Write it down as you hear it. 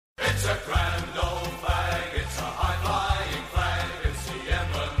a grand old flag, it's a high-flying flag, it's the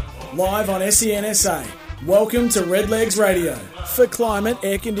emblem. Live on SENSA. Welcome to Redlegs Radio for climate,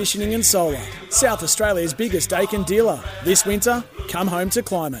 air conditioning and solar. South Australia's biggest Aiken dealer. This winter, come home to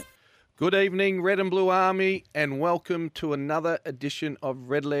climate. Good evening, Red and Blue Army, and welcome to another edition of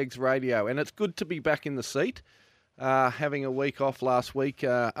Redlegs Radio. And it's good to be back in the seat, having a week off last week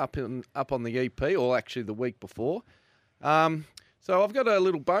up on the EP, or actually the week before. So I've got a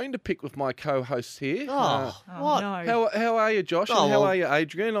little bone to pick with my co-hosts here. What? No. How are you, Josh? Oh, and how well, are you,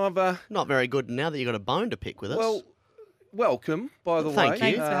 Adrian? Not very good now that you've got a bone to pick with us. Well, welcome, by the way. Thank you.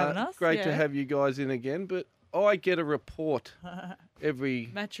 Thanks for having us. Great to Yeah. have you guys in again, but I get a report every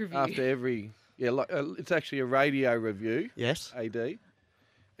Match review. after every it's actually a radio review. Yes. AD,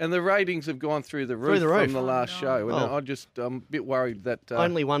 and the ratings have gone through the roof, the roof. from the last show, and I'm a bit worried that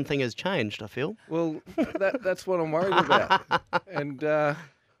Only one thing has changed, I feel. well, that's what I'm worried about. And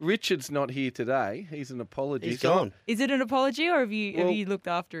Richard's not here today; he's an apology. He's So gone. Is it an apology or have you Well- looked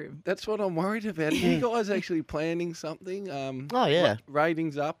after him? That's what I'm worried about. Are you guys actually planning something? Oh, yeah.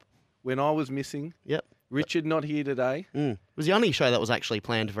 Ratings up when I was missing. Yep. Richard not here today. It was the only show that was actually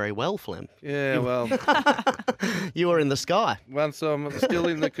planned very well, Flem. Yeah, well, You were in the sky. once I'm still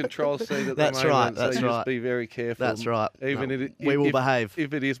in the control seat at That's the right, moment, that's so right. just be very careful. That's right. Even No, if, we will if, behave.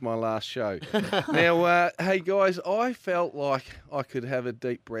 if it is my last show. Now, hey guys, I felt like I could have a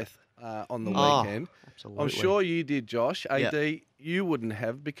deep breath on the weekend. Absolutely. I'm sure you did, Josh. AD, Yep. you wouldn't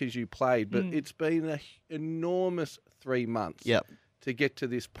have because you played, but it's been an enormous 3 months Yep. to get to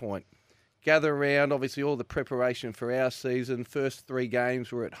this point. Gather around, obviously, all the preparation for our season. First 3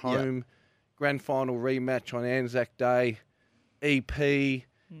 games were at home. Grand final rematch on Anzac Day. EP.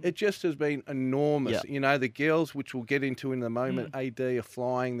 It just has been enormous. Yep. You know, the girls, which we'll get into in a moment, AD are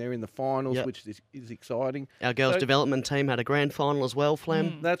flying. They're in the finals, Yep. which is exciting. Our girls' So- development team had a grand final as well,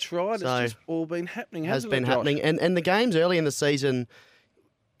 Flem. That's right. So- It's just all been happening, Has hasn't been it, Josh? happening. And the games early in the season,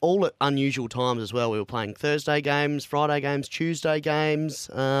 all at unusual times as well. We were playing Thursday games, Friday games, Tuesday games.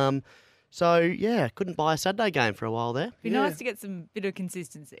 So, yeah, couldn't buy a Saturday game for a while there. Be nice to get some bit of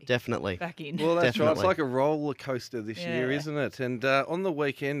consistency Definitely. back in. Well, that's right. It's Definitely. like a roller coaster this year, Yeah. isn't it? And on the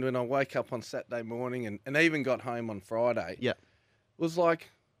weekend, when I wake up on Saturday morning and even got home on Friday, Yeah. was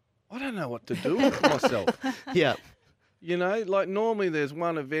like, I don't know what to do with myself. Yeah. You know, like normally there's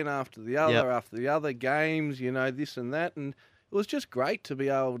one event after the other, games, you know, this and that. And it was just great to be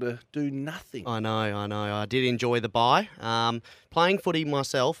able to do nothing. I know. I did enjoy the bye. Playing footy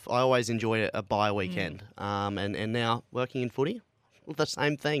myself, I always enjoy a bye weekend. And now working in footy, the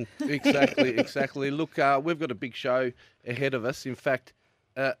same thing. Exactly. Look, we've got a big show ahead of us. In fact,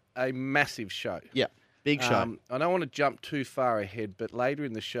 a massive show. Yeah, big show. I don't want to jump too far ahead, but later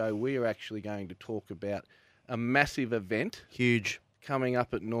in the show, we are actually going to talk about a massive event Huge. coming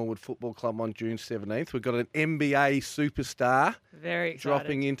up at Norwood Football Club on June 17th. We've got an NBA superstar Very excited.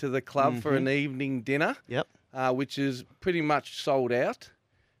 dropping into the club for an evening dinner, Yep. which is pretty much sold out.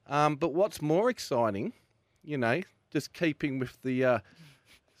 But what's more exciting, you know, just keeping with the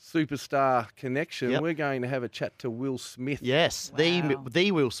superstar connection, Yep. we're going to have a chat to Will Smith. Yes, Wow.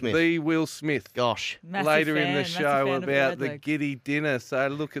 the Will Smith. The Will Smith. Gosh. Massive Later fan, in the massive show fan of about the Redlegs. giddy dinner. So,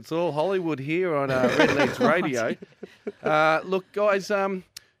 look, it's all Hollywood here on Redlegs Radio. Look, guys,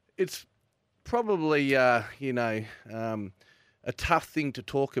 it's probably, a tough thing to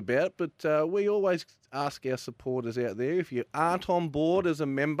talk about, but we always ask our supporters out there, if you aren't on board as a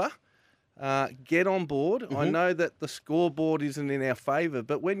member, get on board. I know that the scoreboard isn't in our favour,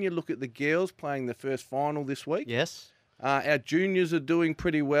 but when you look at the girls playing the first final this week, Yes. our juniors are doing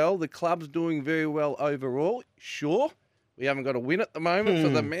pretty well. The club's doing very well overall. Sure, we haven't got a win at the moment for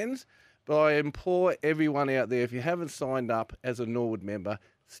the men's, but I implore everyone out there, if you haven't signed up as a Norwood member,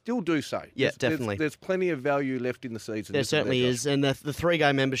 still do so. Yeah, There's definitely. There's plenty of value left in the season. There isn't certainly Josh? is, and the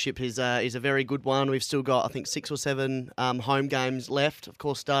 3-game membership is a very good one. We've still got, I think, 6 or 7 home games left, of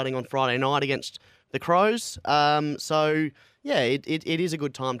course, starting on Friday night against the Crows. So, yeah, it is a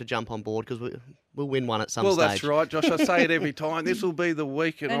good time to jump on board because we'll win one at some Well, stage. that's right, Josh. I say it every time. This will be the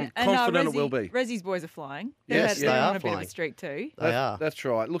week, and I'm confident it will be. Resi's boys are flying. Yes, they're they on are a bit of flying. a streak too. They are. That's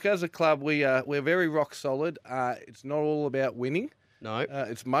right. Look, as a club, we're very rock solid. It's not all about winning. No.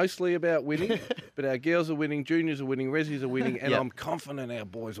 It's mostly about winning, but our girls are winning, juniors are winning, Resis are winning, and Yep. I'm confident our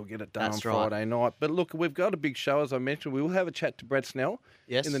boys will get it done That's on right. Friday night. But look, we've got a big show, as I mentioned. We will have a chat to Brad Snell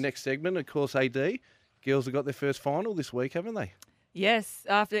Yes. in the next segment. Of course, AD, girls have got their first final this week, haven't they? Yes,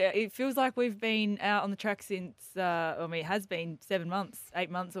 after it feels like we've been out on the track since, it has been 7 months, 8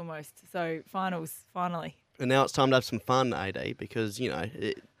 months almost. So finals, finally. And now it's time to have some fun, AD, because,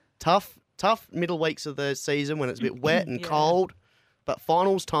 tough middle weeks of the season when it's a bit wet and Yeah. cold. But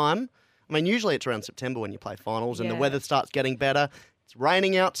finals time, I mean, usually it's around September when you play finals and the Yeah. weather starts getting better. It's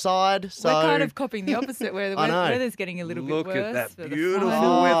raining outside, so... We're kind of copying the opposite, where the I know. weather's getting a little Look bit worse. at for that the beautiful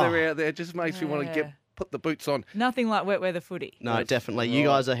final. weather out there. It just makes me want to Yeah. put the boots on. Nothing like wet weather footy, No, definitely. You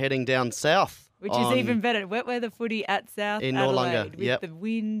guys are heading down south. which is even better. Wet weather footy at South In Adelaide Noarlunga, with yep. the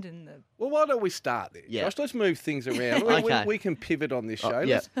wind and the... Well, why don't we start there? Yeah. Josh, let's move things around. Okay. we can pivot on this show.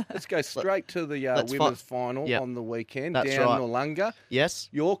 yeah. Let's go straight to the let's women's final Yep. on the weekend That's down right. Noarlunga. Yes?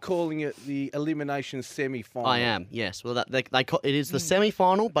 You're calling it the elimination semi-final. I am, yes. Well, it is the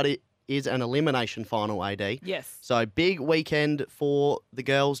semi-final, but it is an elimination final, AD. Yes. So big weekend for the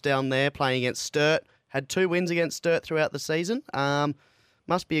girls down there playing against Sturt. Had 2 wins against Sturt throughout the season.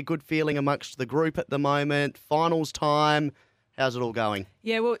 Must be a good feeling amongst the group at the moment. Finals time. How's it all going?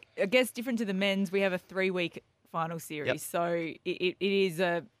 Yeah, well, I guess different to the men's, we have a 3-week final series. Yep. So it is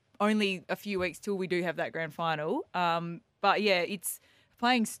only a few weeks till we do have that grand final. But yeah, it's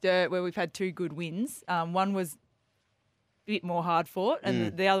playing Sturt where we've had 2 good wins. One was a bit more hard fought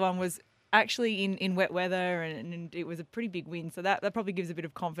and the other one was actually in wet weather and it was a pretty big win. So that probably gives a bit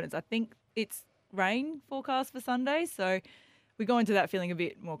of confidence. I think it's rain forecast for Sunday, so we go into that feeling a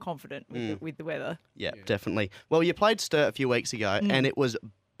bit more confident with the weather. Yeah, definitely. Well, you played Sturt a few weeks ago and it was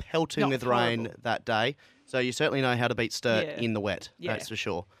pelting Not with rain horrible. that day. So you certainly know how to beat Sturt Yeah. in the wet. Yeah. That's for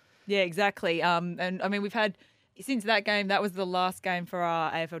sure. Yeah, exactly. And I mean, we've had since that game. That was the last game for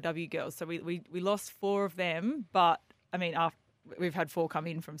our AFLW girls. So we lost 4 of them, but I mean, we've had 4 come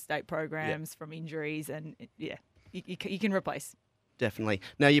in from state programs, from injuries, and yeah, you can replace. Definitely.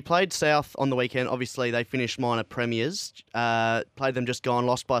 Now, you played South on the weekend. Obviously, they finished minor premiers. Played them just gone,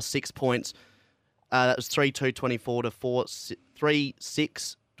 lost by 6 points. That was 3-2-24 to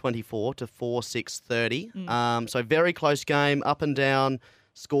 3-6-24 to 4-6-30. So very close game, up and down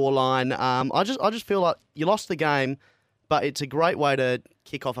scoreline. I just feel like you lost the game, but it's a great way to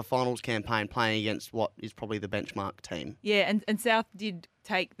kick off a finals campaign playing against what is probably the benchmark team. Yeah, and South did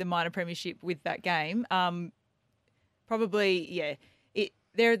take the minor premiership with that game. Probably, yeah.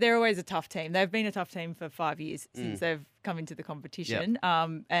 They're always a tough team. They've been a tough team for 5 years since they've come into the competition.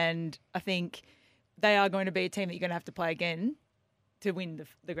 And I think they are going to be a team that you're going to have to play again to win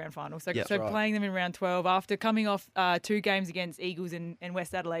the grand final. So, playing them in round 12 after coming off 2 games against Eagles and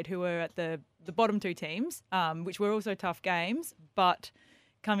West Adelaide, who were at the bottom 2 teams, which were also tough games, but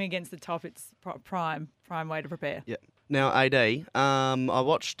coming against the top, it's prime way to prepare. Yeah. Now, AD, I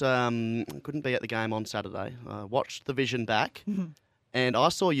watched, couldn't be at the game on Saturday, watched the Vision back, and I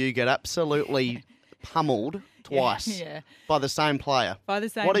saw you get absolutely pummeled twice by the same player.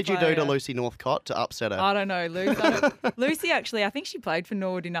 What did you do to Lucy Northcott to upset her? I don't know, Lucy actually, I think she played for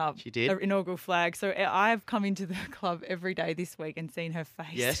Nord in our inaugural flag. So I've come into the club every day this week and seen her face.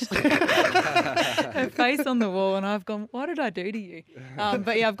 Yes. Her face on the wall, and I've gone, what did I do to you?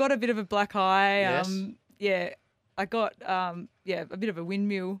 But yeah, I've got a bit of a black eye. Yes. I got a bit of a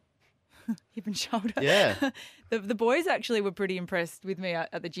windmill hip and shoulder. Yeah. The boys actually were pretty impressed with me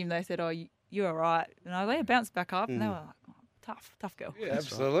at the gym. They said, "Oh, you're all right," and I bounced back up, and they were like, "Oh, tough girl." Yeah,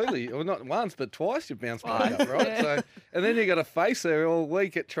 absolutely. Well, not once, but twice you bounced back up, right? So, and then you got to face her all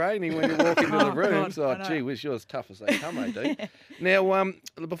week at training when you walk into the rooms. God, Oh, gee whiz, you're as tough as they come, AD. Now,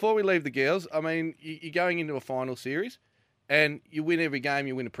 before we leave the girls, I mean, you're going into a final series, and you win every game,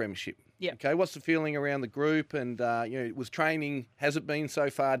 you win a premiership. Yeah. Okay. What's the feeling around the group? And was training? Has it been so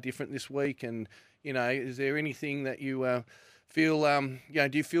far different this week? And is there anything that you feel? Do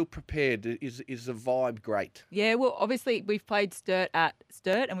you feel prepared? Is the vibe great? Yeah. Well, obviously we've played Sturt at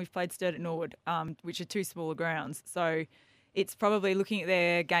Sturt and we've played Sturt at Norwood, which are 2 smaller grounds. So it's probably looking at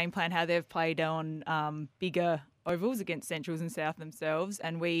their game plan, how they've played on bigger ovals against Centrals and South themselves.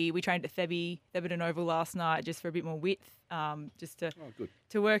 And we trained at Theberton Oval last night just for a bit more width, just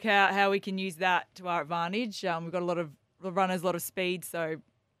to work out how we can use that to our advantage. We've got a lot of runners, a lot of speed, so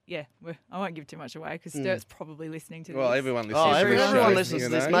yeah, I won't give too much away because Sturt's probably listening to this. Well, everyone listens. Oh, to this everyone show, listens to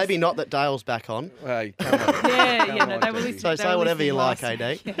this. Maybe not that Dale's back on. Hey, come on. They were listening. So say whatever you like,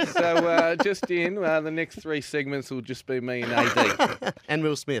 AD. So just the next 3 segments will just be me and AD. And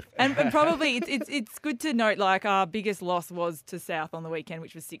Will Smith. And probably it's good to note, like, our biggest loss was to South on the weekend,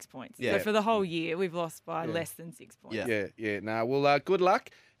 which was 6 points. Yeah. So for the whole year, we've lost by less than 6 points. Yeah. No, well, good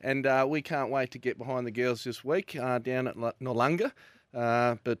luck. And we can't wait to get behind the girls this week down at Noarlunga.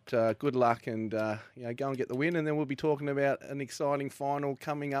 But good luck and go and get the win. And then we'll be talking about an exciting final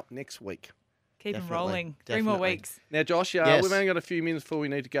coming up next week. Keep them rolling. Definitely. 3 more weeks. Now, Josh, Yes. we've only got a few minutes before we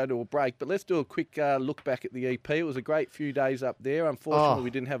need to go to a break, but let's do a quick look back at the EP. It was a great few days up there. Unfortunately, we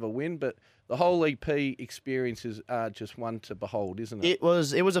didn't have a win, but the whole EP experience is just one to behold, isn't it? It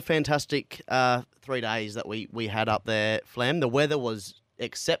was a fantastic 3 days that we had up there, Flem. The weather was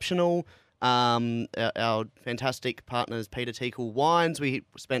exceptional. Our fantastic partners, Peter Teakle Wines, we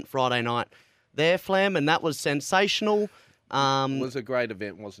spent Friday night there, Flam, and that was sensational. It was a great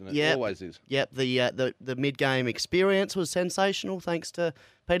event, wasn't it? Yep. Always is. Yep, the mid-game experience was sensational, thanks to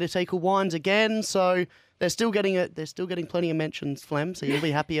Peter Teakle Wines again. So they're still getting plenty of mentions, Flem. So you'll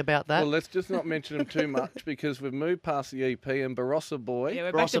be happy about that. Well, let's just not mention them too much because we've moved past the EP and Barossa Boy. Yeah,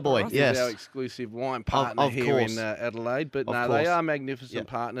 we're back to Barossa Boy, Barossa. yes. Our exclusive wine partner Of here course. in Adelaide. But Of no, course. they are magnificent Yep.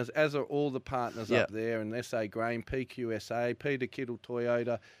 partners, as are all the partners Yep. up there. And SA Grain, PQSA, Peter Kittle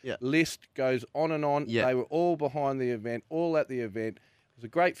Toyota, Yep. list goes on and on. Yep. They were all behind the event, all at the event. It was a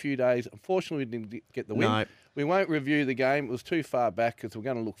great few days. Unfortunately, we didn't get the win. No. We won't review the game. It was too far back because we're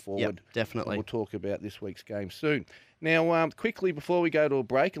going to look forward. definitely. And we'll talk about this week's game soon. Now, quickly, before we go to a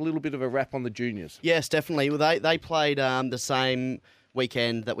break, a little bit of a wrap on the juniors. Yes, definitely. Well, they played the same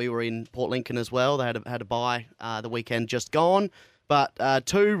weekend that we were in Port Lincoln as well. They had a bye the weekend just gone, but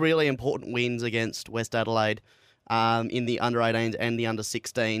two really important wins against West Adelaide in the under-18s and the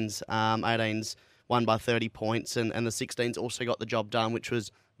under-16s. 18s won by 30 points, and the 16s also got the job done, which was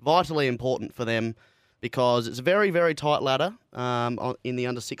vitally important for them because it's a very, very tight ladder in the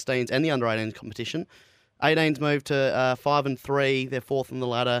under-16s and the under-18s competition. 18s moved to 5 and 3, they're fourth on the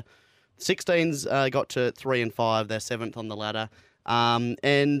ladder. 16s got to 3 and 5, they're seventh on the ladder. I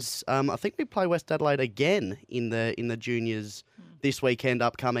think we play West Adelaide again in the juniors this weekend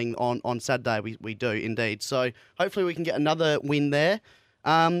upcoming on Saturday. We do indeed. So hopefully we can get another win there.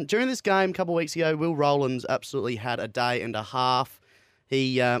 During this game a couple of weeks ago, Will Rowlands absolutely had a day and a half.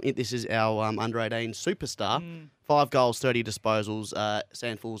 This is our under-18 superstar. 5 goals, 30 disposals.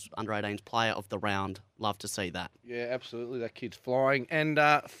 Sandford's under-18's player of the round. Love to see that. Yeah, absolutely. That kid's flying. And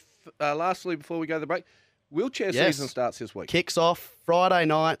lastly, before we go to the break, wheelchair Yes. season starts this week. Kicks off Friday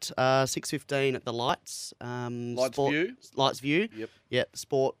night, 6:15 at the Lights. View. Lights View. Yep. Yep,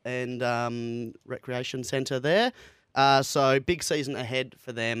 sport and recreation centre there. So big season ahead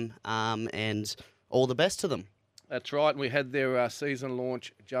for them, and all the best to them. That's right. And we had their season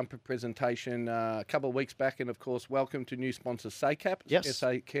launch jumper presentation a couple of weeks back. And, of course, welcome to new sponsor SACAP, Yes.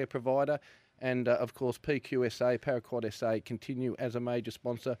 SA Care Provider. And, of course, PQSA, Paraquat SA, continue as a major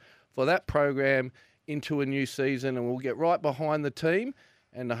sponsor for that program into a new season. And we'll get right behind the team.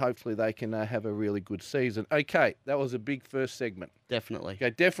 And hopefully they can have a really good season. Okay, that was a big first segment. Definitely. Okay,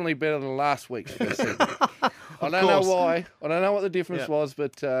 definitely better than last week's first segment. I don't know why. I don't know what the difference was,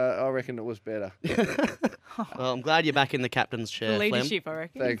 but I reckon it was better. Well, I'm glad you're back in the captain's chair, The Flem. leadership, I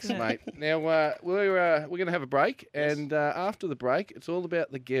reckon. Thanks, mate. Now, we're going to have a break, and after the break, it's all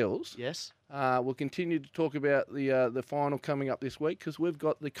about the girls. Yes. We'll continue to talk about the final coming up this week because we've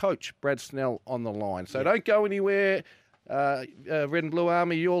got the coach, Brad Snell, on the line. So don't go anywhere. Red and Blue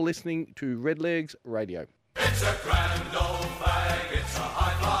Army, you're listening to Redlegs Radio. It's a grand old flag, it's a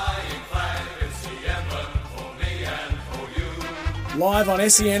high-flying flag, it's the emblem for me and for you. Live on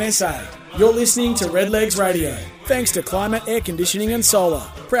SENSA, you're listening to Redlegs Radio. Thanks to Climate Air Conditioning and Solar,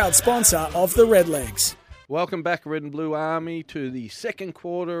 proud sponsor of the Redlegs. Welcome back, Red and Blue Army, to the second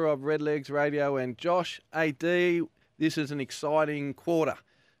quarter of Redlegs Radio. And Josh, AD, this is an exciting quarter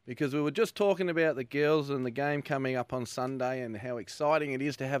because we were just talking about the girls and the game coming up on Sunday and how exciting it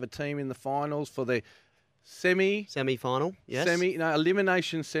is to have a team in the finals for the Semi-final, yes.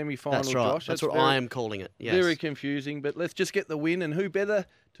 Elimination semi-final, That's right. Josh. That's what I am calling it, yes. Very confusing, but let's just get the win. And who better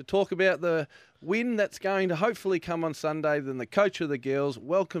to talk about the win that's going to hopefully come on Sunday than the coach of the girls.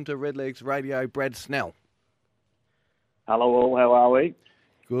 Welcome to Redlegs Radio, Brad Snell. Hello all, how are we?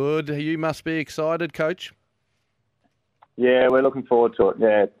 Good. You must be excited, Coach. Yeah, we're looking forward to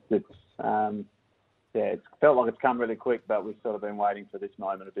it. It's felt like it's come really quick, but we've sort of been waiting for this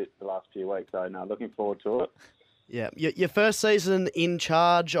moment a bit the last few weeks. So, no, looking forward to it. Yeah, your first season in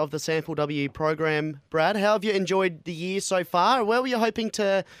charge of the Sample W program, Brad. How have you enjoyed the year so far? Where were you hoping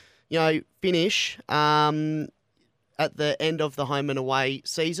to, finish at the end of the home and away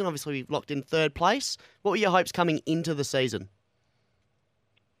season? Obviously, we've locked in third place. What were your hopes coming into the season?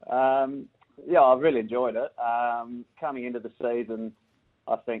 I've really enjoyed it. Coming into the season,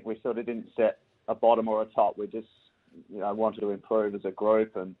 I think we sort of didn't set a bottom or a top. We just, wanted to improve as a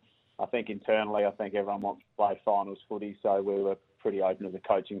group, and I think internally, everyone wants to play finals footy, so we were pretty open as a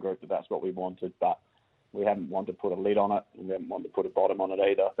coaching group that that's what we wanted, but we haven't wanted to put a lid on it, and we haven't wanted to put a bottom on it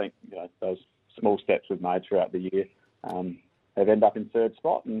either. I think, those small steps we've made throughout the year have ended up in third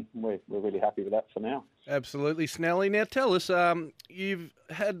spot, and we're really happy with that for now. Absolutely, Snelly. Now tell us, you've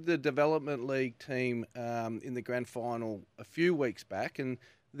had the Development League team in the grand final a few weeks back, and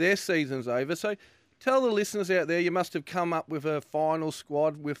their season's over. So tell the listeners out there, you must have come up with a final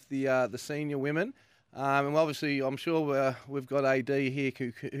squad with the senior women. And obviously, I'm sure we've got AD here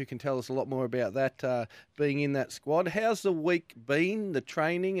who can tell us a lot more about that, being in that squad. How's the week been, the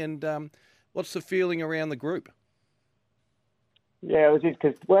training, and what's the feeling around the group? Yeah, it was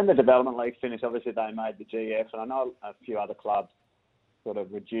because when the development league finished, obviously they made the GF, and I know a few other clubs sort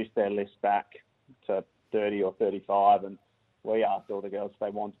of reduced their list back to 30 or 35, and we asked all the girls if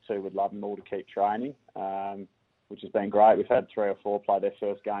they wanted to. We'd love them all to keep training, which has been great. We've had 3 or 4 play their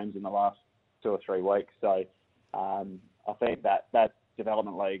first games in the last 2 or 3 weeks. So I think that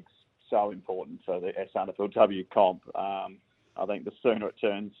development league's so important for the SANFLW comp. I think the sooner it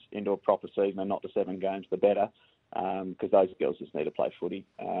turns into a proper season and not the 7 games, the better, because those girls just need to play footy.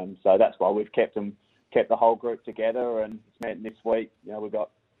 So that's why we've kept the whole group together, and it's meant this week, we've got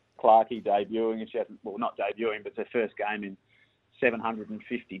Clarkey debuting, and she hasn't, well, not debuting, but it's her first game in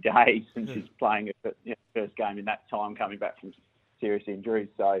 750 days, and she's playing her first game in that time, coming back from serious injuries.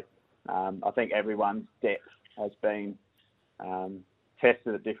 So I think everyone's depth has been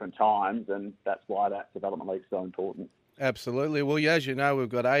tested at different times, and that's why that development league is so important. Absolutely. Well, as you know, we've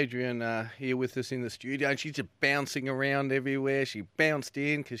got Adrian here with us in the studio, and she's just bouncing around everywhere. She bounced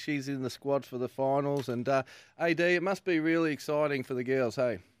in because she's in the squad for the finals. And AD, it must be really exciting for the girls,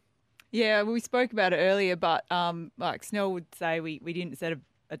 hey? Yeah, we spoke about it earlier, but like Snell would say, we didn't set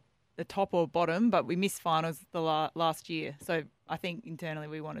a top or bottom, but we missed finals the last year. So I think internally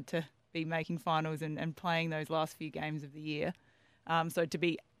we wanted to be making finals and playing those last few games of the year. So to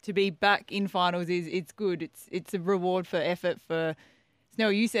be back in finals it's good. It's a reward for effort. For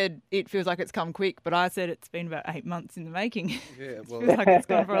Snell, you said it feels like it's come quick, but I said it's been about 8 months in the making. Yeah, well, It feels like it's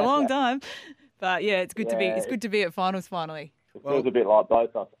gone for a long time. But yeah, it's good to be at finals finally. It feels a bit like both.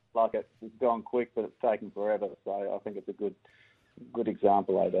 Like it's gone quick, but it's taken forever. So I think it's a good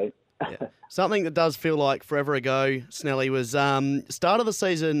example, AD. Yeah. Something that does feel like forever ago, Snelly, was start of the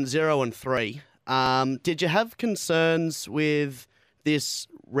season 0-3. Did you have concerns with this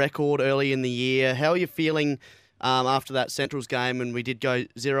record early in the year? How are you feeling after that Centrals game when we did go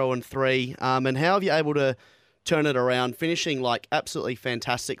 0-3? And how have you able to turn it around, finishing like absolutely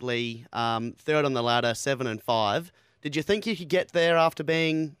fantastically, third on the ladder, 7-5? Did you think you could get there after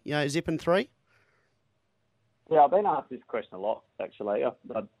being, zipping 3? Yeah, I've been asked this question a lot, actually. It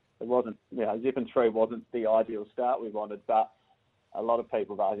wasn't, zipping 3 wasn't the ideal start we wanted, but a lot of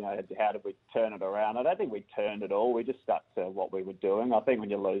people have asked, how did we turn it around? I don't think we turned it all. We just stuck to what we were doing. I think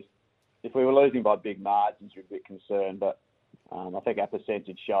when you lose, if we were losing by big margins, you're a bit concerned, but I think our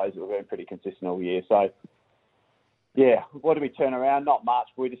percentage shows that we've been pretty consistent all year. So, yeah, what did we turn around? Not much.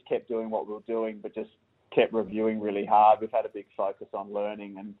 We just kept doing what we were doing, but just kept reviewing really hard. We've had a big focus on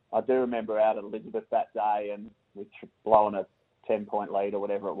learning, and I do remember out at Elizabeth that day, and we'd blown a 10-point lead or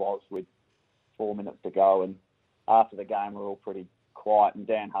whatever it was with 4 minutes to go, and after the game we were all pretty quiet, and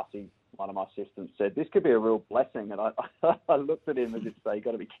Dan Hussey, one of my assistants, said this could be a real blessing, and I looked at him as if to say, you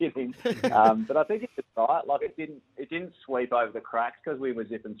got to be kidding. But I think it's right. Like it didn't sweep over the cracks because we were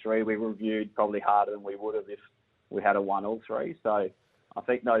zipping 3. We reviewed probably harder than we would have if we had a 1-3. So I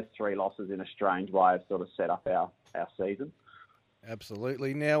think those 3 losses in a strange way have sort of set up our season.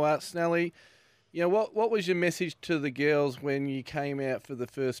 Absolutely. Now, Snelly, what was your message to the girls when you came out for the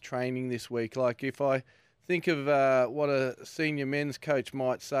first training this week? Like, if I think of what a senior men's coach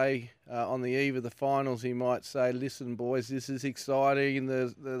might say on the eve of the finals, he might say, listen, boys, this is exciting.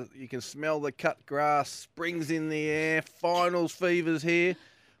 You can smell the cut grass, springs in the air, finals fever's here.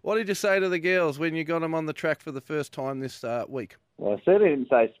 What did you say to the girls when you got them on the track for the first time this week? Well, I certainly didn't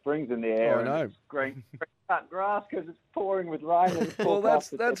say springs in the air. Oh, I know. And green cut grass because it's pouring with rain. And well,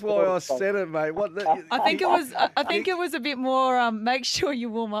 that's why I said it, mate. I think it was a bit more. Make sure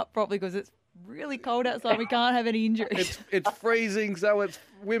you warm up properly because it's really cold outside. We can't have any injuries. It's freezing, so it's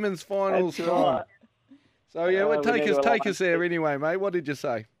women's finals That's time. right. So yeah, take us there anyway, mate. What did you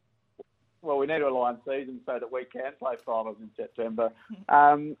say? Well, we need to align season so that we can play finals in September.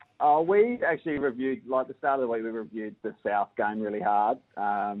 We actually reviewed, like the start of the week, we reviewed the South game really hard.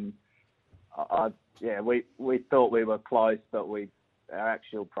 We thought we were close, but our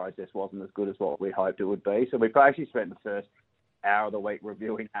actual process wasn't as good as what we hoped it would be. So we actually spent the first hour of the week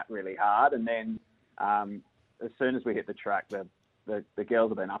reviewing that really hard, and then as soon as we hit the track, the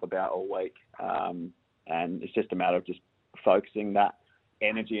girls have been up about all week, and it's just a matter of just focusing that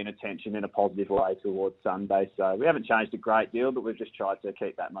energy and attention in a positive way towards Sunday. So we haven't changed a great deal, but we've just tried to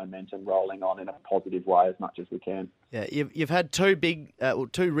keep that momentum rolling on in a positive way as much as we can. Yeah, you've had two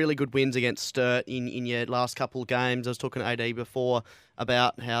really good wins against Sturt in your last couple of games. I was talking to AD before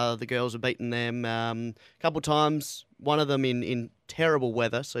about how the girls have beaten them a couple of times, one of them in terrible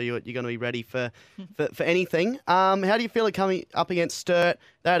weather, so you're going to be ready for anything. How do you feel it coming up against Sturt?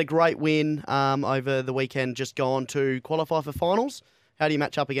 They had a great win over the weekend, just gone to qualify for finals. How do you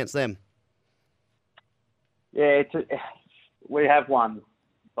match up against them? Yeah, we have won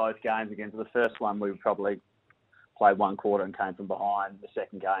both games against. The first one we probably played one quarter and came from behind. The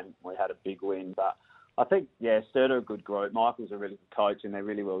second game we had a big win. But I think, Sturt are a good group. Michael's a really good coach and they're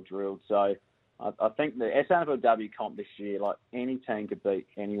really well drilled. So I think the SNFLW comp this year, like any team could beat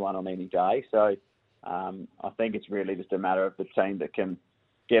anyone on any day. So I think it's really just a matter of the team that can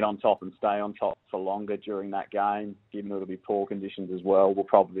get on top and stay on top for longer during that game, given it'll be poor conditions as well, will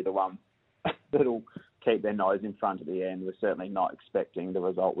probably be the one that'll keep their nose in front at the end. We're certainly not expecting the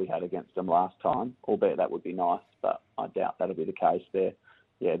result we had against them last time, albeit that would be nice, but I doubt that'll be the case. They're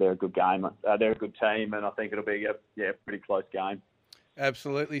a good game. They're a good team, and I think it'll be a pretty close game.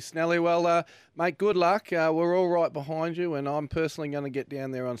 Absolutely, Snelly. Well, mate, good luck. We're all right behind you, and I'm personally going to get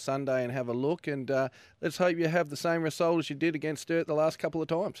down there on Sunday and have a look, and let's hope you have the same result as you did against Sturt the last couple of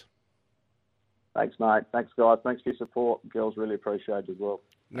times. Thanks, mate. Thanks, guys. Thanks for your support. Girls really appreciate it as well.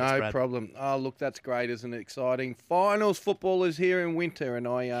 No problem. Oh, look, that's great, isn't it? Exciting. Finals football is here in winter, and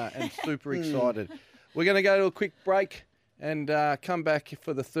I am super excited. We're going to go to a quick break and come back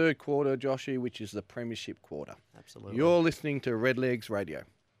for the third quarter, Joshy, which is the Premiership quarter. Absolutely. You're listening to Redlegs Radio.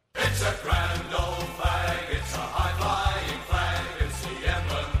 It's a grand old flag, it's a high-flying flag, it's the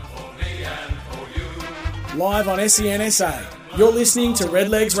emblem for me and for you. Live on SENSA, you're listening to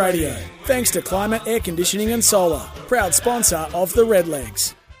Redlegs Radio. Thanks to Climate Air Conditioning and Solar, proud sponsor of the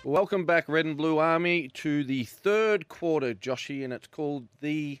Redlegs. Welcome back, Red and Blue Army, to the third quarter, Joshy, and it's called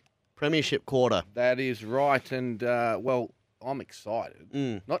the Premiership quarter. That is right, and I'm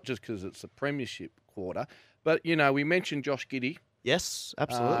excited. Not just because it's a Premiership quarter, but we mentioned Josh Giddey. Yes,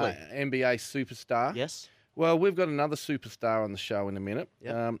 absolutely. NBA superstar. Yes. Well, we've got another superstar on the show in a minute.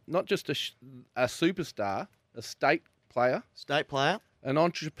 Yep. Not just a superstar, a state player, an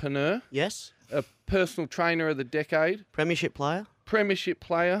entrepreneur. Yes. A personal trainer of the decade. Premiership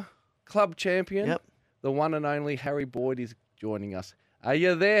player, club champion. Yep. The one and only Harry Boyd is joining us. Are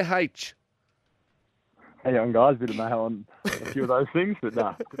you there, H? How you on, guys? Bit of mail on a few of those things, but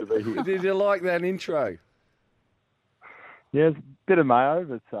nah, good to be here. Did you like that intro? Yeah, it's a bit of mayo,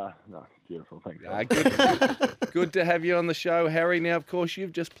 but no, beautiful. Thanks. Good to have you on the show, Harry. Now, of course,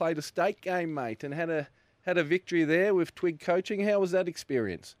 you've just played a state game, mate, and had a victory there with Twig coaching. How was that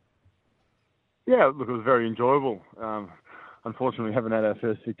experience? Yeah, look, it was very enjoyable. Unfortunately, we haven't had our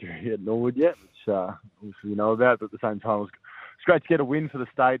first victory at Norwood yet, which obviously we know about, but at the same time, it's great to get a win for the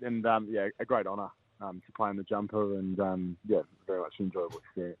state and, a great honour to play in the jumper and, very much an enjoyable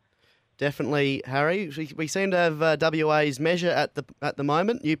experience. Definitely, Harry. We seem to have WA's measure at the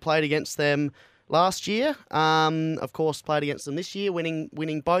moment. You played against them last year. Of course, played against them this year,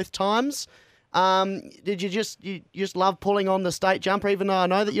 winning both times. Did you just love pulling on the state jumper, even though I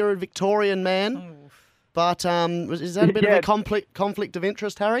know that you're a Victorian man? But is that a bit of a conflict of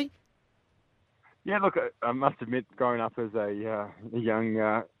interest, Harry? Yeah, look, I must admit, growing up as a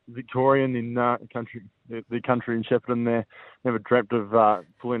young Victorian in the country in Shepparton there, never dreamt of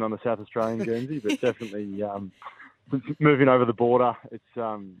pulling on the South Australian Guernsey, but definitely since moving over the border,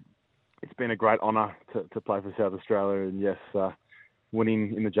 it's been a great honour to play for South Australia, and yes,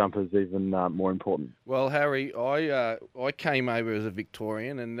 winning in the jumper is even more important. Well, Harry, I came over as a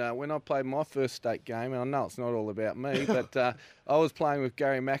Victorian, and when I played my first state game, and I know it's not all about me, but I was playing with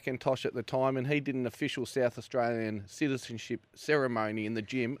Gary McIntosh at the time, and he did an official South Australian citizenship ceremony in the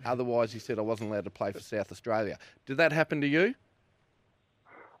gym. Otherwise, he said I wasn't allowed to play for South Australia. Did that happen to you?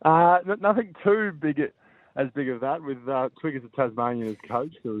 Nothing too big as big as that. With Twig as a Tasmanian as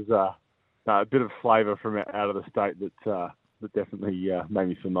coach, there was a bit of flavour from out of the state that definitely made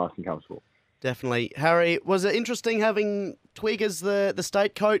me feel nice and comfortable. Definitely. Harry, was it interesting having Twig as the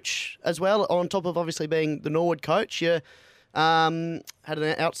state coach as well, on top of obviously being the Norwood coach? You had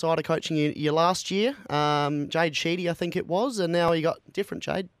an outsider coaching you last year, Jade Sheedy, I think it was, and now you got different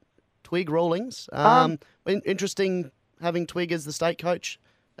Jade, Twig Rawlings. Interesting having Twig as the state coach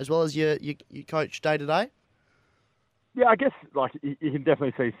as well as your coach day to day? Yeah, I guess you can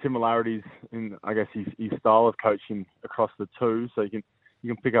definitely see similarities in his style of coaching across the two. So you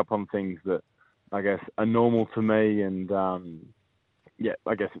can pick up on things that I guess are normal to me, and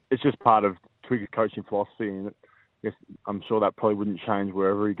I guess it's just part of Twig's coaching philosophy, and guess I'm sure that probably wouldn't change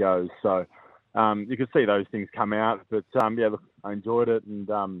wherever he goes. So you could see those things come out. But yeah, look, I enjoyed it,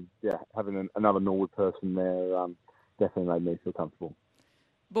 and yeah, having another Norwood person there definitely made me feel comfortable.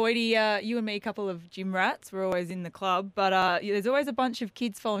 Boydie, you and me, a couple of gym rats. We're always in the club, but there's always a bunch of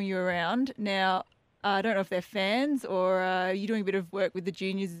kids following you around. Now, I don't know if they're fans or are you doing a bit of work with the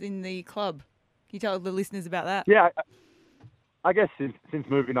juniors in the club? Can you tell the listeners about that? Yeah, I guess since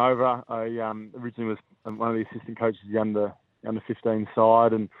moving over, I originally was one of the assistant coaches of the under 15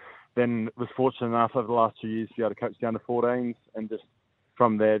 side, and then was fortunate enough over the last 2 years to be able to coach the under 14s, and just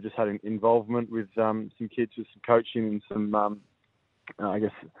from there just had an involvement with some kids with some coaching and some I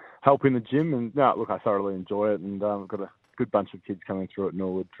guess help in the gym. And no, look, I thoroughly enjoy it, and we've got a good bunch of kids coming through at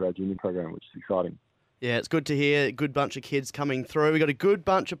Norwood for our junior program, which is exciting. Yeah, it's good to hear a good bunch of kids coming through. We've got a good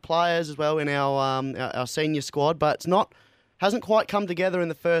bunch of players as well in our senior squad, but hasn't quite come together in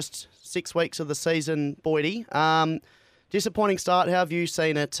the first 6 weeks of the season, Boydie. Disappointing start. How have you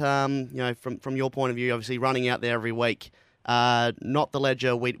seen it, from your point of view, obviously running out there every week? Not the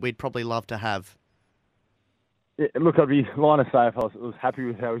ledger we'd probably love to have. Yeah, look, I'd be lying to say if I was happy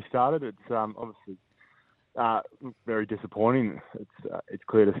with how we started. It's obviously very disappointing. It's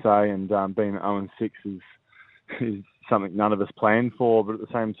clear to say, and being 0-6 is something none of us planned for. But at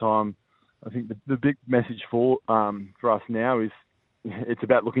the same time, I think the big message for us now is it's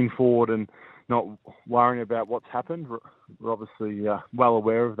about looking forward and not worrying about what's happened. We're obviously well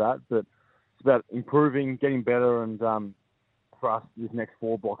aware of that, but it's about improving, getting better, and for us, this next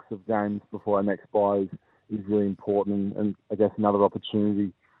 4 blocks of games before our next bye is really important, and I guess another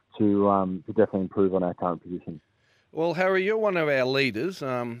opportunity to definitely improve on our current position. Well, Harry, you're one of our leaders,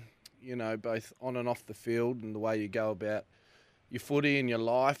 both on and off the field, and the way you go about your footy and your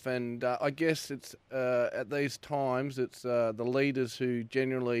life. And I guess it's at these times, it's the leaders who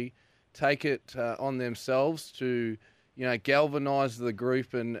generally take it on themselves to, galvanise the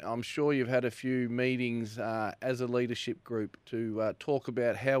group. And I'm sure you've had a few meetings as a leadership group to talk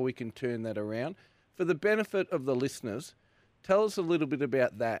about how we can turn that around. For the benefit of the listeners, tell us a little bit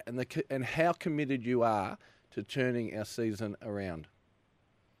about that and how committed you are to turning our season around.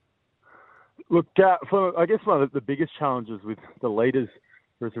 Look, I guess one of the biggest challenges with the leaders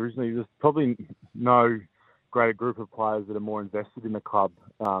for us originally, there's probably no greater group of players that are more invested in the club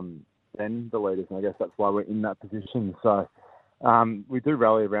than the leaders, and I guess that's why we're in that position. So we do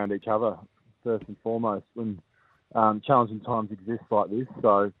rally around each other first and foremost when challenging times exist like this.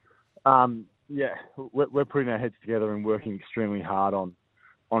 So yeah, we're putting our heads together and working extremely hard on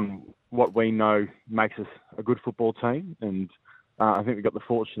what we know makes us a good football team, and I think we've got the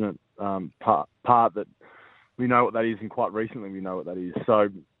fortunate part that we know what that is, and quite recently we know what that is. So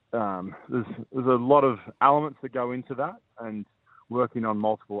there's a lot of elements that go into that, and working on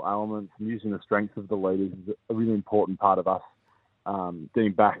multiple elements and using the strengths of the leaders is a really important part of us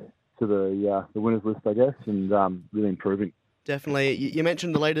getting back to the winners list, I guess, and really improving. Definitely. You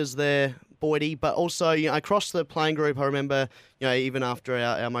mentioned the leaders there, Boydie, but also across the playing group, I remember even after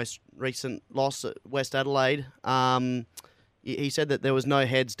our most recent loss at West Adelaide, he said that there was no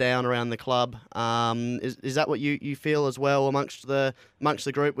heads down around the club. Is that what you feel as well amongst the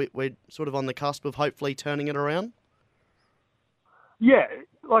group? We're sort of on the cusp of hopefully turning it around? Yeah,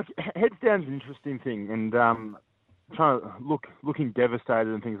 like heads down is an interesting thing, and trying to looking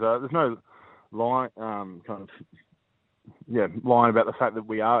devastated and things like that. There's no lying about the fact that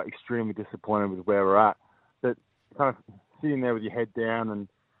we are extremely disappointed with where we're at. But kind of sitting there with your head down and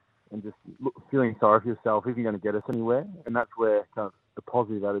just feeling sorry for yourself isn't going to get us anywhere, and that's where kind of the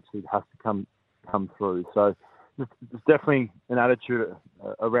positive attitude has to come through. So there's definitely an attitude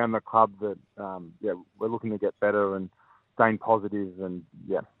around the club that we're looking to get better and staying positive, and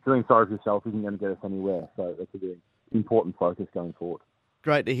feeling sorry for yourself isn't going to get us anywhere. So that's a very important focus going forward.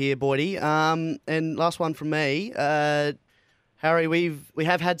 Great to hear, Boydie. And last one from me, Harry. We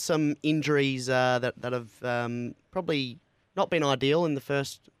have had some injuries that have probably not been ideal in the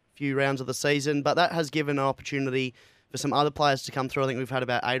first few rounds of the season, but that has given an opportunity for some other players to come through. I think we've had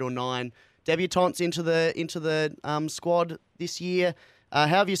about 8 or 9 debutants into the squad this year. How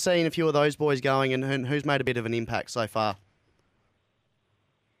have you seen a few of those boys going, and who's made a bit of an impact so far?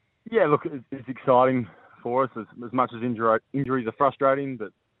 Yeah, look, it's exciting for us as much as injuries are frustrating,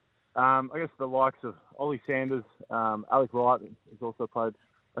 but I guess the likes of Ollie Sanders, Alec Wright has also played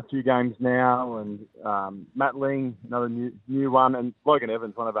a few games now, and Matt Ling, another new one, and Logan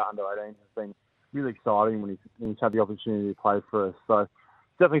Evans, one of our under-18, has been really exciting when he's had the opportunity to play for us. So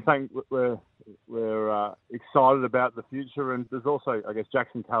definitely think we're excited about the future. And there's also, I guess,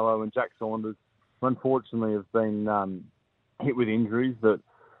 Jackson Tallow and Jack Saunders, who unfortunately have been hit with injuries, but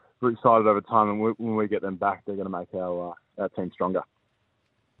excited over time, and when we get them back, they're going to make our team stronger.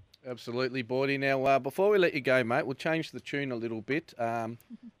 Absolutely, Bordy. Now, before we let you go, mate, we'll change the tune a little bit.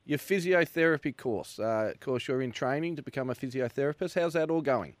 Your physiotherapy course. Of course, you're in training to become a physiotherapist. How's that all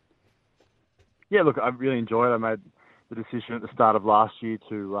going? Yeah, look, I really enjoyed it. I made the decision at the start of last year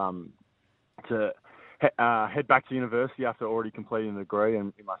to head back to university after already completing the degree,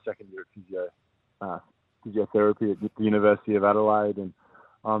 and in my second year at physiotherapy at the University of Adelaide, and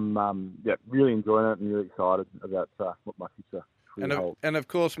I'm really enjoying it and really excited about what my future really holds. And of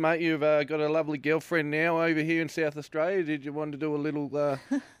course, mate, you've got a lovely girlfriend now over here in South Australia. Did you want to do a little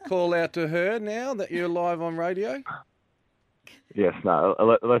call out to her now that you're live on radio? Yes, no,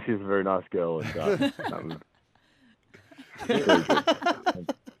 Alessia's a very nice girl. And,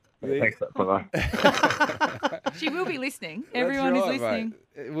 thanks for that. She will be listening. Everyone is listening.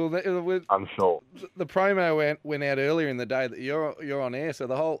 Well, I'm sure. The promo went out earlier in the day that you're on air, so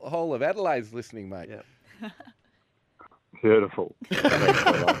the whole of Adelaide's listening, mate. Yeah. Beautiful.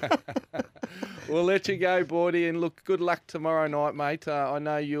 We'll let you go, Bordy, and look, good luck tomorrow night, mate. I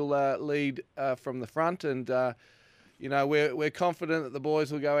know you'll lead from the front, and we're confident that the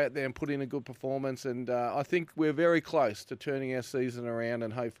boys will go out there and put in a good performance, and I think we're very close to turning our season around,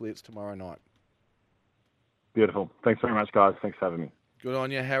 and hopefully it's tomorrow night. Beautiful. Thanks very much, guys. Thanks for having me. Good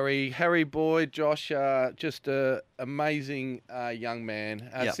on you, Harry. Harry Boyd, Josh, just an amazing young man.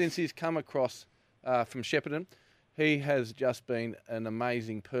 Yep. Since he's come across from Shepparton, he has just been an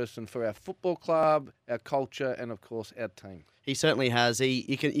amazing person for our football club, our culture, and, of course, our team. He certainly has.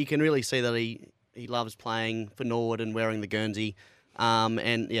 You can really see that he loves playing for Norwood and wearing the Guernsey,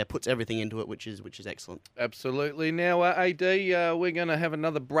 and puts everything into it, which is excellent. Absolutely. Now, AD, we're going to have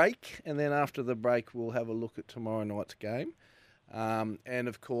another break, and then after the break, we'll have a look at tomorrow night's game. And,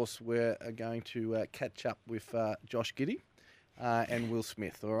 of course, we're going to catch up with Josh Giddey and Will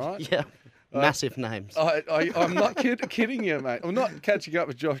Smith, all right? Yeah, massive names. I'm not kidding you, mate. I'm not catching up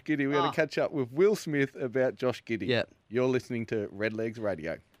with Josh Giddey. We're going to catch up with Will Smith about Josh Giddey. Yeah. You're listening to Redlegs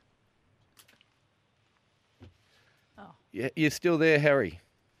Radio. Oh. Yeah, you're still there, Harry?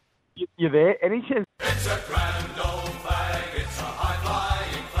 You there? Any chance? It's a grand old flag, it's a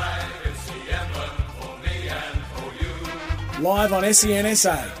high-flying flag, it's the emblem for me and for you. Live on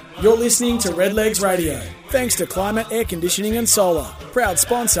SENSA. You're listening to Redlegs Radio. Thanks to Climate Air Conditioning and Solar, proud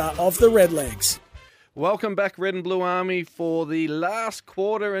sponsor of the Redlegs. Welcome back, Red and Blue Army, for the last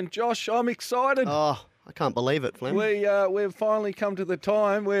quarter. And Josh, I'm excited. Oh, I can't believe it, Flem. We've finally come to the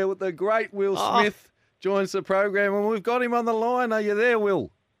time where the great Will Smith joins the program, and we've got him on the line. Are you there,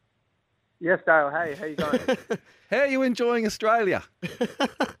 Will? Yes, Dale. Hey, how you going? How are you enjoying Australia?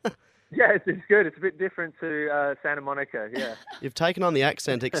 Yeah, it's good. It's a bit different to Santa Monica, yeah. You've taken on the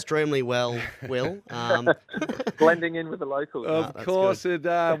accent extremely well, Will. Blending in with the locals. Of course, it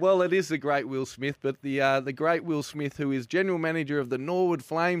is the great Will Smith, but the great Will Smith, who is general manager of the Norwood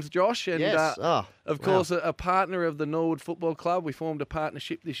Flames, Josh, and yes. of course a partner of the Norwood Football Club. We formed a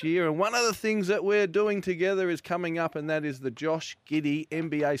partnership this year, and one of the things that we're doing together is coming up, and that is the Josh Giddey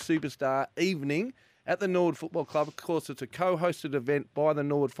NBA Superstar Evening at the Norwood Football Club. Of course, it's a co-hosted event by the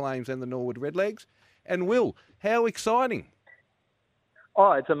Norwood Flames and the Norwood Redlegs. And Will, how exciting!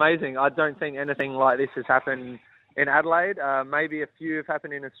 Oh, it's amazing. I don't think anything like this has happened in Adelaide. Maybe a few have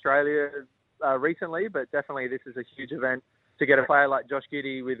happened in Australia recently, but definitely this is a huge event to get a player like Josh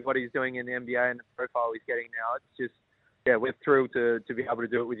Giddey with what he's doing in the NBA and the profile he's getting now. It's just, we're thrilled to be able to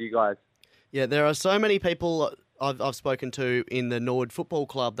do it with you guys. Yeah, there are so many people I've spoken to in the Norwood Football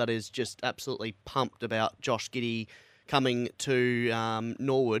Club that is just absolutely pumped about Josh Giddey coming to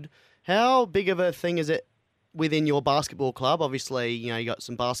Norwood. How big of a thing is it within your basketball club? Obviously, you got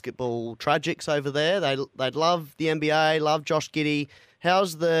some basketball tragics over there. They'd love the NBA, love Josh Giddey.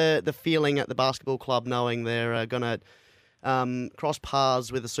 How's the feeling at the basketball club knowing they're going to cross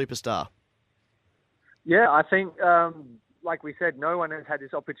paths with a superstar? Yeah, I think, like we said, no one has had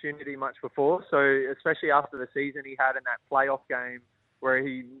this opportunity much before. So especially after the season he had in that playoff game where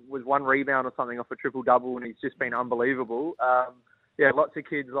he was one rebound or something off a triple-double, and he's just been unbelievable. Lots of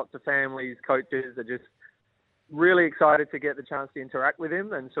kids, lots of families, coaches are just really excited to get the chance to interact with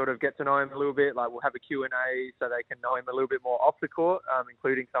him and sort of get to know him a little bit. Like, we'll have a Q&A so they can know him a little bit more off the court,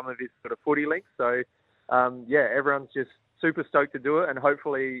 including some of his sort of footy links. So, everyone's just super stoked to do it, and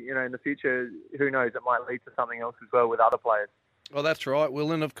hopefully, in the future, who knows, it might lead to something else as well with other players. Well, that's right,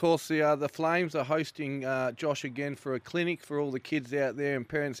 Will. And, of course, the Flames are hosting Josh again for a clinic for all the kids out there and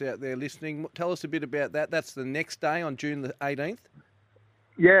parents out there listening. Tell us a bit about that. That's the next day on June the 18th.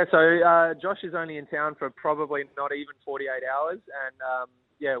 Yeah, so Josh is only in town for probably not even 48 hours.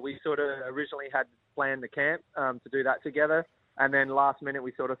 And, we sort of originally had planned the camp to do that together. And then last minute,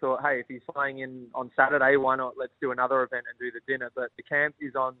 we sort of thought, hey, if he's flying in on Saturday, why not let's do another event and do the dinner? But the camp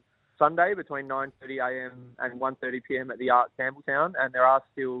is on Sunday between 9:30am and 1:30pm at the Arc Campbelltown, and there are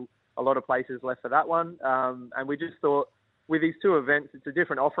still a lot of places left for that one. And we just thought, with these two events, it's a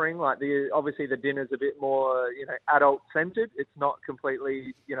different offering. Like obviously the dinner's a bit more, adult centered. It's not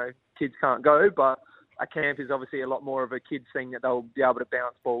completely, kids can't go, but a camp is obviously a lot more of a kids thing that they'll be able to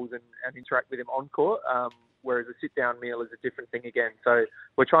bounce balls and interact with him on court. Whereas a sit-down meal is a different thing again. So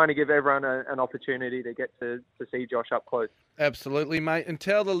we're trying to give everyone an opportunity to get to see Josh up close. Absolutely, mate. And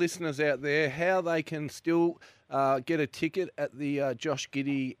tell the listeners out there how they can still get a ticket at the Josh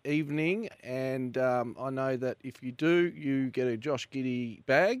Giddey evening. And I know that if you do, you get a Josh Giddey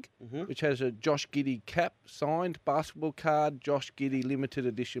bag, which has a Josh Giddey cap, signed basketball card, Josh Giddey limited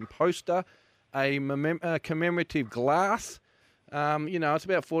edition poster, a commemorative glass. It's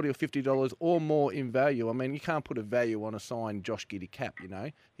about $40 or $50 or more in value. I mean, you can't put a value on a signed Josh Giddey cap,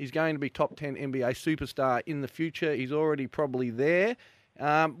 He's going to be top 10 NBA superstar in the future. He's already probably there.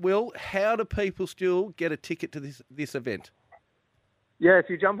 Will, how do people still get a ticket to this event? Yeah, if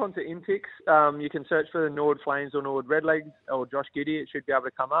you jump onto Intix, you can search for the Nord Flames or Nord Redlegs or Josh Giddey. It should be able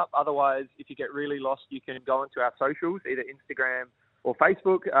to come up. Otherwise, if you get really lost, you can go onto our socials, either Instagram or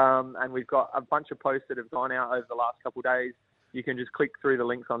Facebook. And we've got a bunch of posts that have gone out over the last couple of days. You can just click through the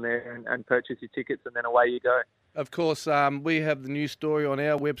links on there and purchase your tickets, and then away you go. Of course, we have the news story on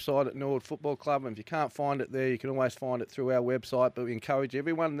our website at Nord Football Club, and if you can't find it there, you can always find it through our website, but we encourage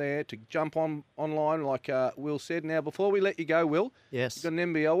everyone there to jump online, like Will said. Now, before we let you go, Will, yes, you've got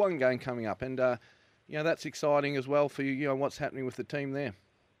an NBL one game coming up, and that's exciting as well for you, what's happening with the team there.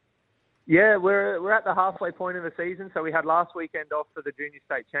 Yeah, we're at the halfway point of the season, so we had last weekend off for the Junior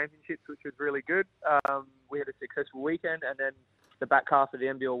State Championships, which was really good. We had a successful weekend, and then the back half of the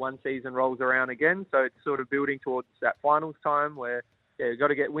NBL 1 season rolls around again, so it's sort of building towards that finals time where you've got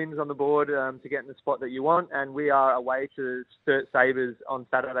to get wins on the board to get in the spot that you want, and we are away to Sturt Sabres on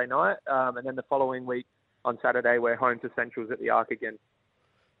Saturday night, and then the following week on Saturday we're home to Centrals at the Arc again.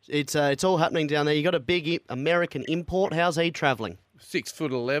 It's all happening down there. You got a big American import. How's he travelling?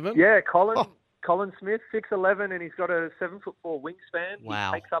 6'11". Yeah, Colin Smith, 6'11", and he's got a 7'4" wingspan.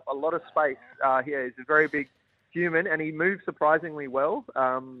 Wow. He takes up a lot of space. He's a very big human, and he moves surprisingly well.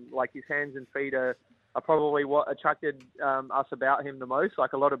 Like his hands and feet are probably what attracted us about him the most.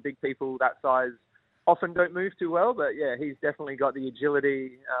 Like a lot of big people that size often don't move too well, but yeah, he's definitely got the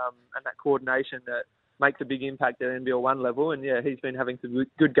agility and that coordination that makes a big impact at NBL 1 level. And yeah, he's been having some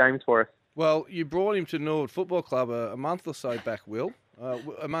good games for us. Well, you brought him to Nord Football Club a month or so back, Will,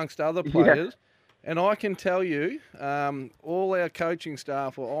 amongst other players. Yeah. And I can tell you, all our coaching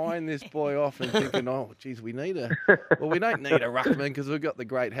staff were eyeing this boy off and thinking, we need we don't need a ruckman because we've got the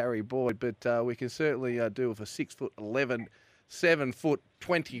great Harry Boyd, but we can certainly do with a 6'11", 7'25"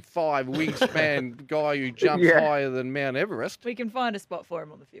 wingspan guy who jumps higher than Mount Everest. We can find a spot for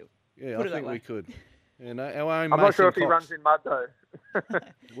him on the field. Yeah, I think we could. Our own I'm not sure if he runs in mud, though.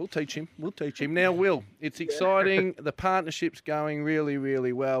 We'll teach him. Now, Will, it's exciting. The partnership's going really,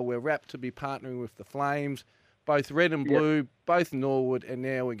 really well. We're rapt to be partnering with the Flames, both red and blue, both Norwood, and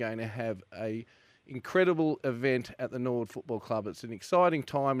now we're going to have a incredible event at the Nord Football Club. It's an exciting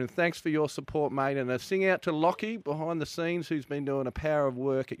time, and thanks for your support, mate. And a sing out to Lockie behind the scenes, who's been doing a power of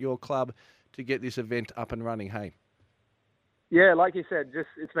work at your club to get this event up and running. Hey. Yeah, like you said,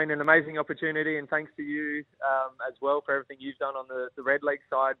 it's been an amazing opportunity, and thanks to you as well for everything you've done on the Redlegs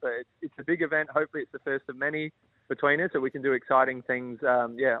side. But it's a big event. Hopefully it's the first of many between us, so we can do exciting things,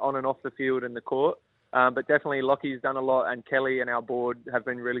 on and off the field and the court. But definitely Lockie's done a lot, and Kelly and our board have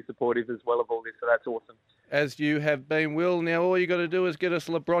been really supportive as well of all this, so that's awesome. As you have been, Will. Now all you got to do is get us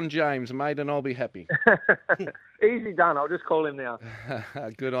LeBron James, mate, and I'll be happy. Easy done. I'll just call him now.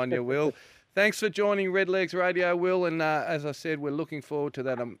 Good on you, Will. Thanks for joining Redlegs Radio, Will, and as I said, we're looking forward to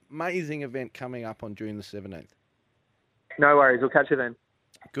that amazing event coming up on June the 17th. No worries, we'll catch you then.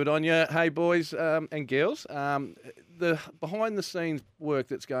 Good on you. Hey, boys and girls, the behind-the-scenes work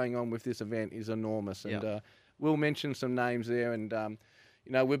that's going on with this event is enormous, and Will mentioned some names there, and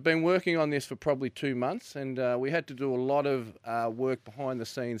we've been working on this for probably 2 months, and we had to do a lot of work behind the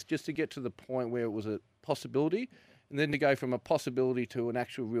scenes just to get to the point where it was a possibility, and then to go from a possibility to an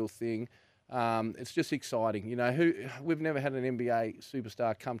actual real thing. It's just exciting. We've never had an NBA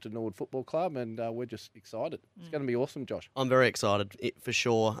superstar come to Nord Football Club, and we're just excited. It's going to be awesome, Josh. I'm very excited for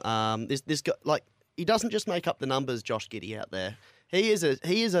sure. This guy, he doesn't just make up the numbers, Josh Giddey out there. He is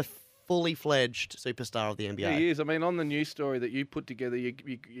a fully fledged superstar of the NBA. Yeah, he is. I mean, on the news story that you put together, you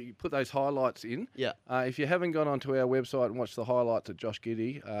put those highlights in. Yeah. If you haven't gone onto our website and watched the highlights of Josh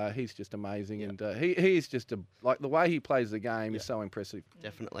Giddey, he's just amazing, and he is just the way he plays the game is so impressive.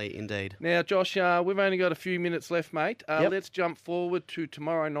 Definitely, indeed. Now, Josh, we've only got a few minutes left, mate. Let's jump forward to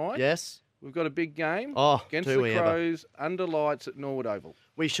tomorrow night. Yes. We've got a big game against do the we ever. Crows under lights at Norwood Oval.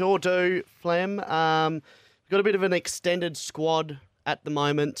 We sure do, Flem. We've got a bit of an extended squad at the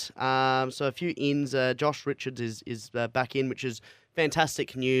moment. So a few ins. Josh Richards is back in, which is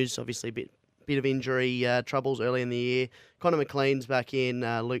fantastic news. Obviously, a bit of injury troubles early in the year. Connor McLean's back in.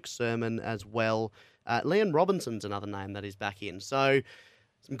 Luke Sermon as well. Leon Robinson's another name that is back in. So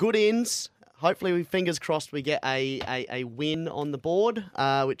some good ins. Hopefully, fingers crossed, we get a win on the board,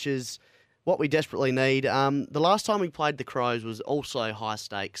 which is what we desperately need. The last time we played the Crows was also high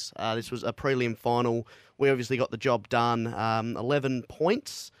stakes. This was a prelim final. We obviously got the job done. 11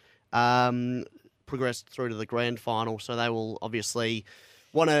 points, progressed through to the grand final. So they will obviously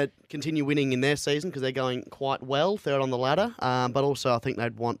want to continue winning in their season because they're going quite well, third on the ladder. But also I think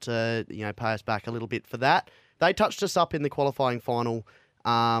they'd want to pay us back a little bit for that. They touched us up in the qualifying final,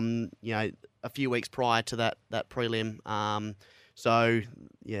 a few weeks prior to that prelim. So,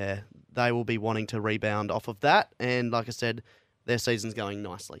 yeah, they will be wanting to rebound off of that. And like I said, their season's going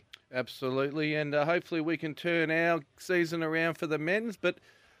nicely. Absolutely. And hopefully we can turn our season around for the men's. But,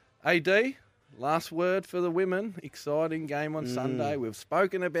 AD, last word for the women. Exciting game on Sunday. We've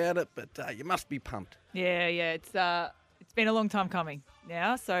spoken about it, but you must be pumped. Yeah. It's been a long time coming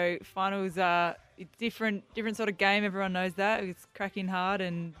now. So finals are a different sort of game. Everyone knows that. It's cracking hard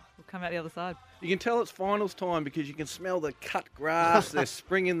and we'll come out the other side. You can tell it's finals time because you can smell the cut grass. There's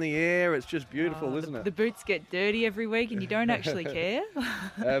spring in the air. It's just beautiful, isn't it? The boots get dirty every week and you don't actually care.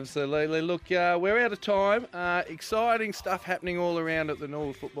 Absolutely. Look, we're out of time. Exciting stuff happening all around at the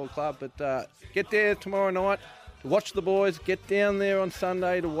Norwood Football Club. But get there tomorrow night to watch the boys. Get down there on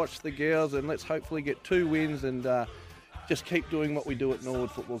Sunday to watch the girls. And let's hopefully get 2 wins and just keep doing what we do at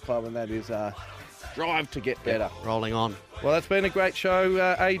Norwood Football Club. And that is strive to get better. Rolling on. Well, it's been a great show,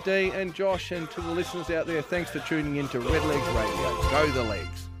 AD and Josh, and to the listeners out there, thanks for tuning in to Redlegs Radio. Go the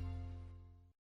Legs.